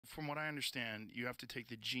from what I understand, you have to take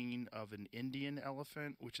the gene of an Indian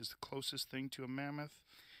elephant, which is the closest thing to a mammoth.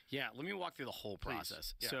 Yeah, let me walk through the whole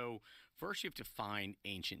process. Yeah. So first you have to find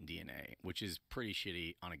ancient DNA, which is pretty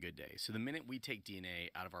shitty on a good day. So the minute we take DNA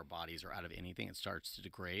out of our bodies or out of anything, it starts to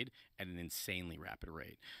degrade at an insanely rapid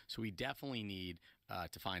rate. So we definitely need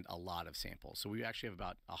to find a lot of samples. So we actually have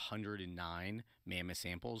about 109 mammoth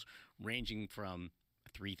samples ranging from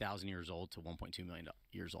 3,000 years old to 1.2 million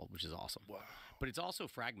years old, which is awesome. Wow. But it's also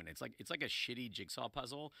fragmented. It's like a shitty jigsaw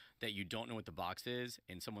puzzle that you don't know what the box is,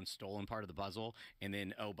 and someone's stolen part of the puzzle, and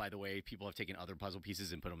then, oh, by the way, people have taken other puzzle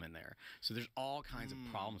pieces and put them in there. So there's all kinds of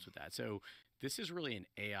problems with that. So this is really an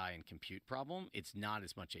AI and compute problem. It's not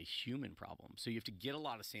as much a human problem. So you have to get a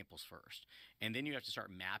lot of samples first, and then you have to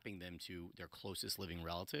start mapping them to their closest living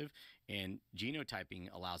relative. And genotyping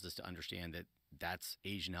allows us to understand that that's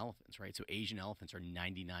Asian elephants, right? So Asian elephants are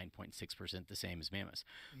 99.6% the same as mammoths.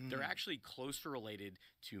 They're actually closer related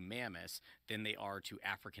to mammoths than they are to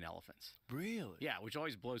African elephants. Really? Yeah, which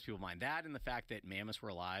always blows people's mind. That and the fact that mammoths were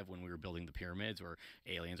alive when we were building the pyramids, or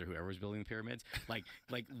aliens or whoever was building the pyramids. Like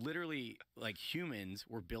literally, like humans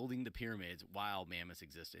were building the pyramids while mammoths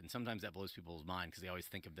existed. And sometimes that blows people's mind because they always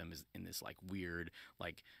think of them as in this like weird,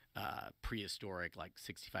 like prehistoric, like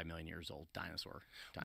 65 million years old dinosaur.